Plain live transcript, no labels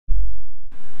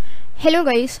Hello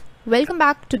guys, welcome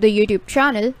back to the YouTube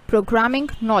channel Programming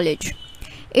Knowledge.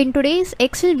 In today's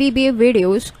Excel VBA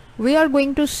videos, we are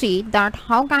going to see that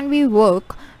how can we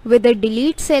work with the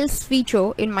delete cells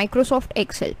feature in Microsoft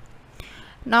Excel.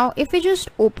 Now if we just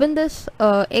open this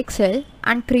Excel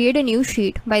and create a new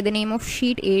sheet by the name of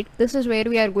sheet 8, this is where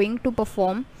we are going to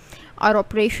perform our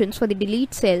operations for the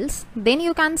delete cells. Then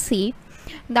you can see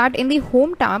that in the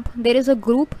home tab there is a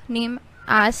group named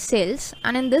as cells,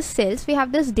 and in this cells we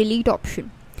have this delete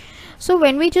option. So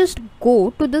when we just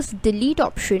go to this delete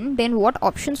option, then what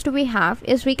options do we have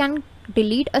is we can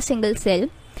delete a single cell,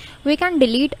 we can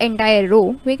delete entire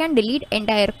row, we can delete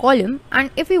entire column, and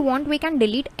if we want we can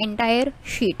delete entire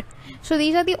sheet. So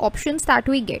these are the options that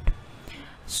we get.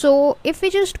 So if we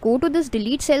just go to this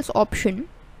delete cells option,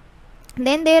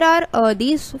 then there are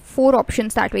these four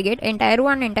options that we get. Entire row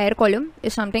and entire column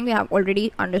is something we have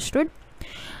already understood.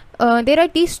 There are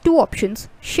these two options,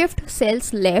 shift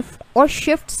cells left or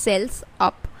shift cells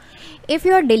up. If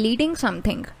you are deleting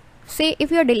something, say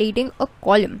if you are deleting a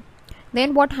column,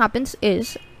 then what happens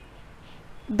is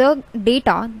the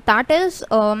data that is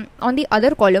on the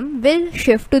other column will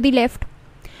shift to the left.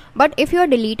 But if you are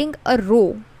deleting a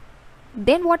row,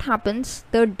 then what happens,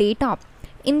 the data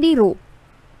in the row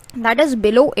that is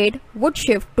below it would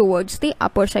shift towards the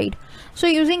upper side. So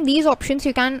using these options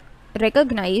you can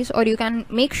recognize or you can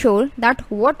make sure that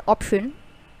what option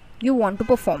you want to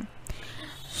perform.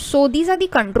 So these are the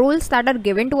controls that are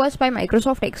given to us by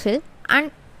Microsoft Excel,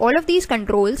 and all of these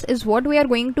controls is what we are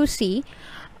going to see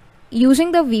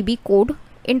using the VB code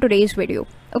in today's video.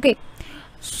 Okay,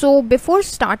 so before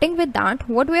starting with that,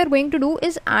 what we are going to do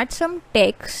is add some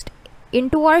text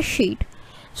into our sheet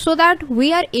so that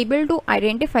we are able to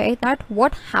identify that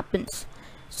what happens.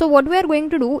 So what we are going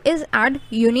to do is add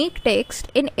unique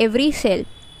text in every cell.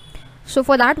 So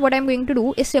for that what I'm going to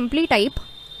do is simply type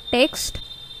text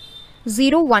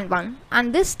 011,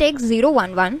 and this text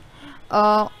 011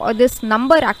 or this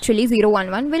number actually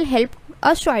 011 will help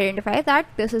us to identify that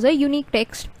this is a unique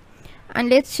text. And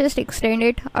let's just extend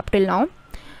it up till now.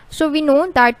 So we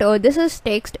know that this is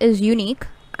text is unique,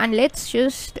 and let's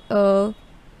just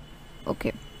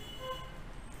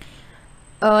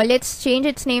let's change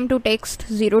its name to text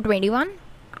 021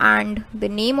 and the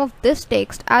name of this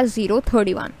text as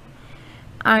 031.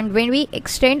 And when we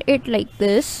extend it like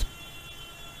this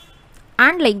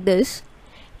and like this,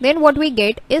 then what we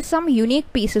get is some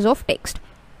unique pieces of text.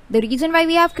 The reason why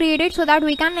we have created so that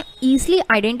we can easily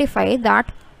identify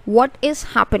that what is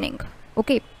happening.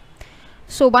 Okay,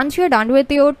 so once you're done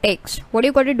with your text, what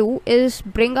you got to do is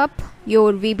bring up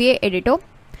your VBA editor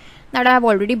that I have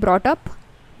already brought up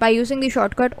by using the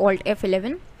shortcut Alt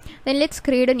F11. Then let's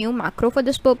create a new macro for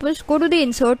this purpose. Go to the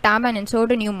insert tab and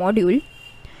insert a new module.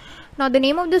 Now the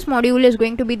name of this module is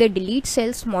going to be the delete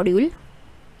cells module,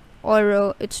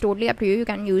 or it's totally up to you, you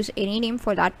can use any name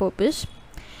for that purpose.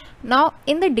 Now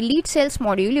in the delete cells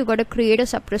module you got to create a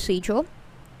sub procedure.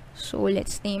 So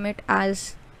let's name it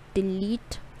as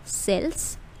delete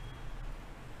cells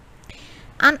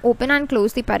and open and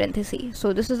close the parenthesis.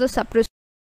 So this is the sub procedure.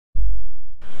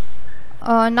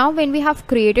 Now when we have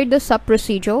created the sub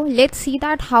procedure, let's see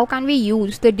that how can we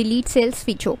use the delete cells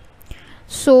feature.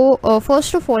 So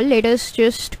first of all, let us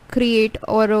just create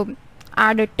or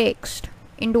add a text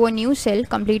into a new cell,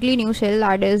 completely new cell,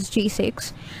 that is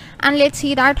G6, and let's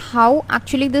see that how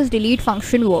actually this delete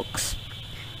function works.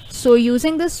 So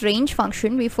using this range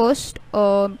function, we first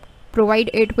provide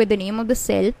it with the name of the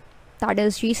cell, that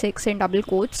is G6 in double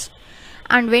quotes,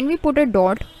 and when we put a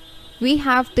dot, we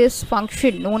have this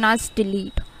function known as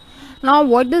delete. Now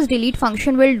what this delete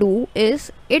function will do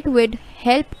is it would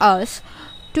help us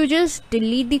to just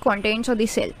delete the contents of the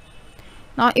cell.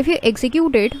 Now if you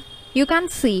execute it, you can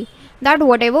see that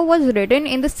whatever was written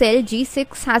in the cell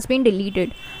G6 has been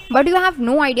deleted, but you have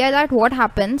no idea that what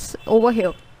happens over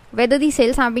here, whether the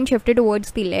cells have been shifted towards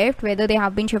the left, whether they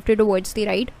have been shifted towards the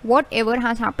right, whatever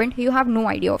has happened, you have no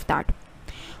idea of that.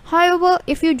 However,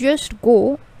 if you just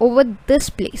go over this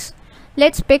place,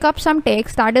 let's pick up some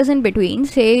text that is in between,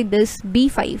 say this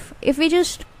B5. If we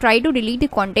just try to delete the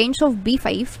contents of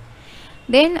B5,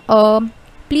 then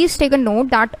please take a note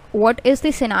that what is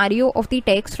the scenario of the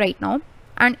text right now.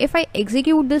 And if I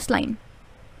execute this line,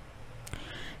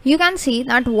 you can see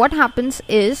that what happens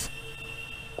is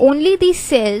only the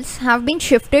cells have been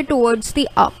shifted towards the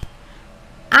up,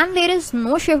 and there is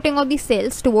no shifting of the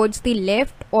cells towards the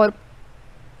left or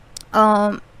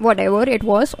whatever it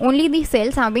was, only the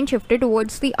cells have been shifted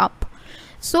towards the up.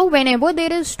 So whenever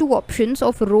there is two options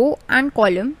of row and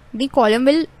column, the column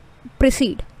will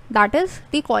precede, that is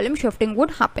the column shifting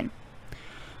would happen.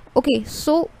 Okay,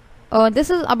 so this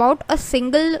is about a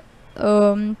single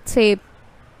say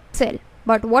cell.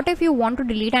 But what if you want to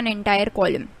delete an entire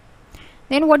column?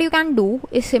 Then what you can do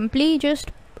is simply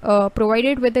just provide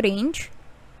it with a range,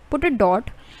 put a dot,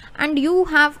 and you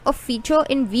have a feature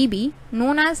in VB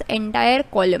known as entire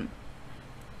column.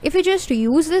 If you just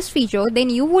use this feature, then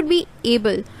you would be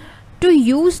able to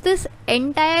use this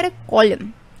entire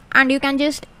column, and you can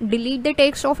just delete the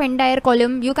text of entire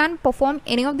column. You can perform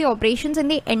any of the operations in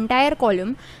the entire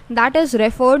column that is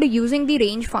referred using the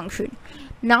range function.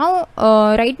 Now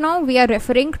right now we are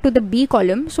referring to the B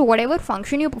column, so whatever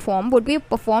function you perform would be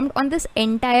performed on this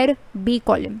entire B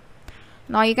column.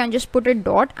 Now you can just put a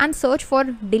dot and search for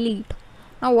delete.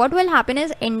 Now what will happen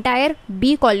is entire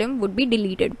B column would be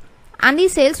deleted and the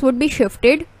cells would be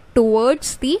shifted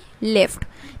towards the left.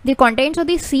 The contents of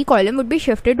the C column would be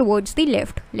shifted towards the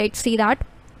left. Let's see that.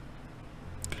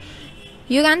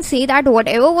 You can see that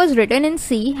whatever was written in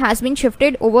C has been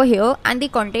shifted over here and the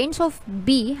contents of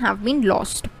B have been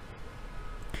lost.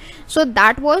 So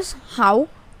that was how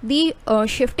the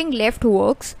shifting left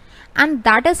works, and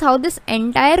that is how this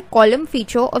entire column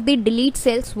feature of the delete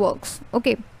cells works.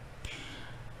 Okay.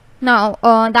 Now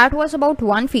that was about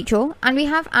one feature, and we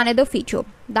have another feature.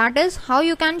 That is how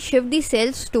you can shift the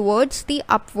cells towards the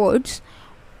upwards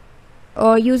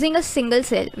using a single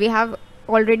cell. We have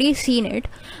already seen it.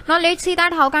 Now let's see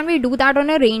that how can we do that on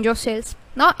a range of cells.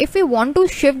 Now if we want to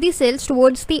shift the cells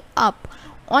towards the up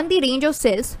on the range of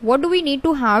cells, what do we need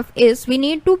to have is we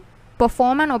need to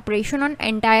perform an operation on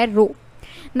entire row.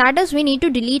 That is, we need to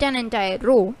delete an entire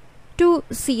row to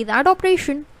see that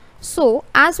operation. So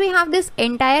as we have this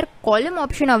entire column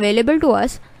option available to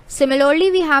us,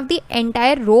 similarly we have the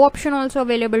entire row option also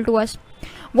available to us.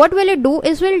 What will it do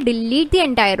is we'll delete the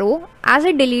entire row as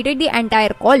it deleted the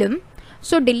entire column.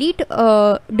 So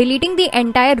deleting the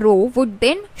entire row would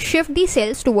then shift the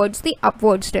cells towards the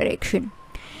upwards direction.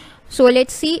 So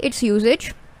let's see its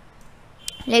usage.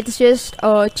 Let's just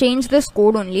change this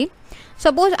code only.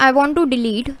 Suppose I want to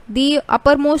delete the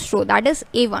uppermost row, that is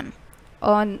A1.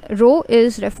 Row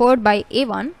is referred by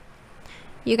A1.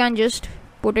 You can just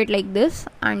put it like this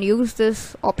and use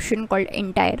this option called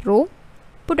entire row.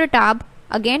 Put a tab,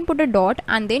 again put a dot,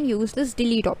 and then use this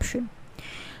delete option.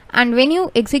 And when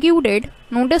you execute it,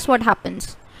 notice what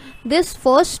happens. This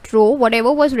first row,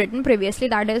 whatever was written previously,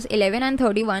 that is 11 and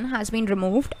 31, has been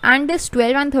removed, and this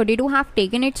 12 and 32 have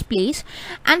taken its place,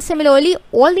 and similarly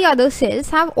all the other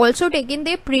cells have also taken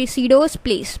their preceders'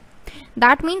 place.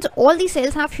 That means all the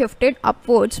cells have shifted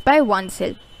upwards by one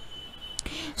cell.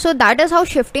 So that is how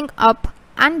shifting up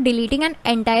and deleting an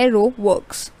entire row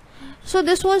works. So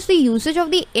this was the usage of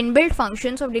the inbuilt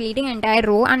functions of deleting entire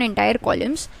row and entire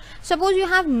columns. Suppose you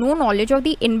have no knowledge of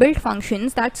the inbuilt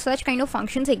functions, that such kind of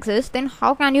functions exist, then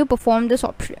how can you perform this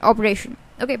operation?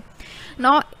 Okay.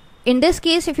 Now in this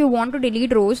case, if you want to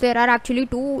delete rows, there are actually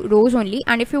two rows only,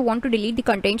 and if you want to delete the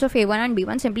contents of A1 and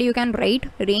B1, simply you can write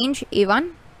range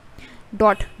A1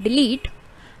 dot delete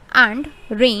and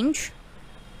range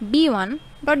B1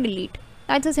 dot delete.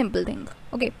 That's a simple thing.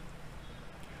 Okay.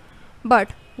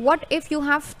 But what if you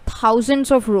have thousands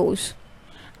of rows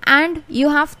and you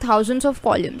have thousands of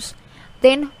columns?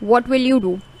 Then what will you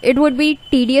do? It would be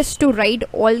tedious to write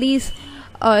all these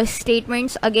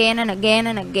statements again and again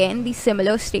and again, these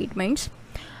similar statements.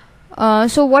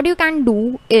 So what you can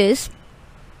do is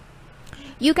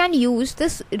you can use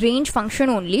this range function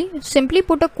only. Simply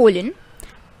put a colon,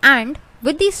 and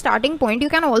with the starting point you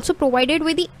can also provide it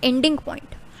with the ending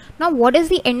point. Now what is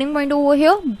the ending point over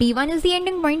here? B1 is the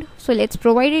ending point. So let's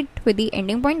provide it with the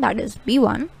ending point, that is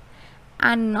B1.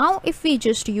 And now if we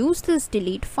just use this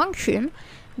delete function,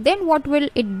 then what will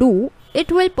it do?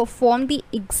 It will perform the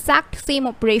exact same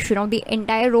operation of the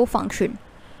entire row function.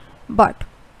 But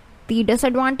the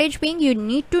disadvantage being you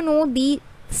need to know the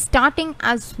starting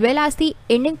as well as the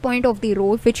ending point of the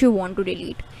row which you want to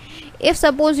delete. If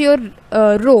suppose your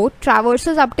row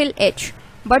traverses up till H,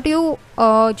 but you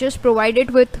just provide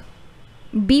it with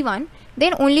B1,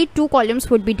 then only two columns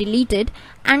would be deleted,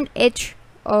 and H,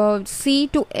 C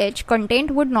to H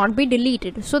content would not be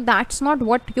deleted. So that's not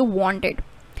what you wanted.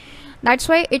 That's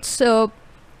why it's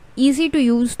easy to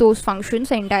use those functions,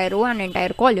 entire row and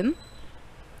entire column.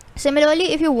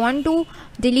 Similarly, if you want to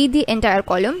delete the entire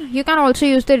column, you can also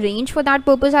use the range for that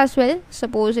purpose as well.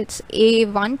 Suppose it's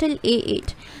A1 till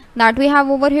A8 that we have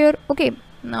over here. Okay,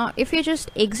 now if you just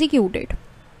execute it,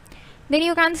 then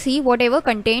you can see whatever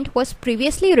content was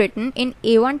previously written in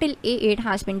A1 till A8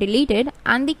 has been deleted,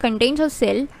 and the contents of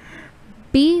cell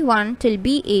B1 till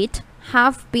B8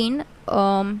 have been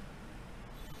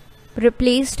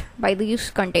replaced by these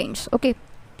contents. Okay.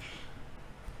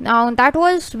 Now that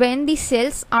was when the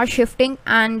cells are shifting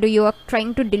and you are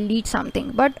trying to delete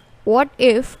something. But what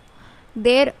if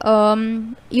there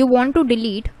you want to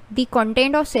delete the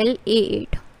content of cell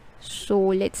A8? So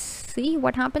let's see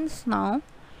what happens now.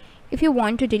 If you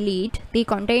want to delete the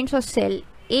contents of cell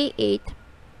A8,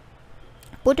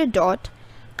 put a dot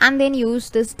and then use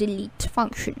this delete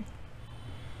function.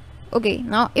 Okay,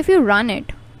 now if you run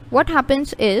it, what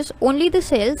happens is only the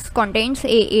cells contents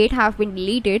A8 have been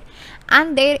deleted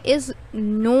and there is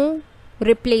no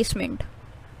replacement,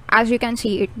 as you can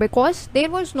see it, because there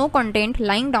was no content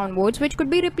lying downwards which could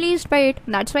be replaced by it.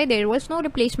 That's why there was no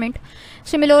replacement.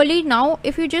 Similarly, now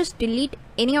if you just delete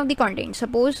any of the contents,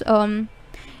 suppose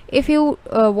if you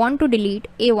want to delete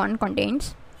A1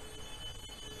 contents,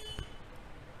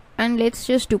 and let's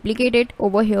just duplicate it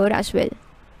over here as well.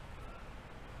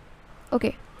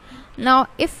 Okay, now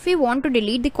if we want to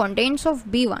delete the contents of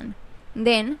B1,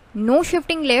 then no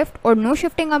shifting left or no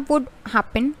shifting up would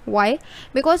happen. Why?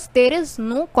 Because there is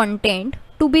no content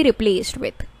to be replaced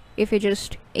with. If you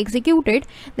just execute it,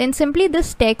 then simply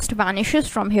this text vanishes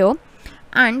from here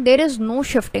and there is no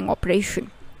shifting operation.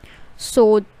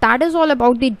 So that is all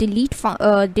about the delete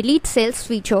cells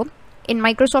feature in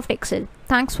Microsoft Excel.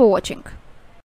 Thanks for watching.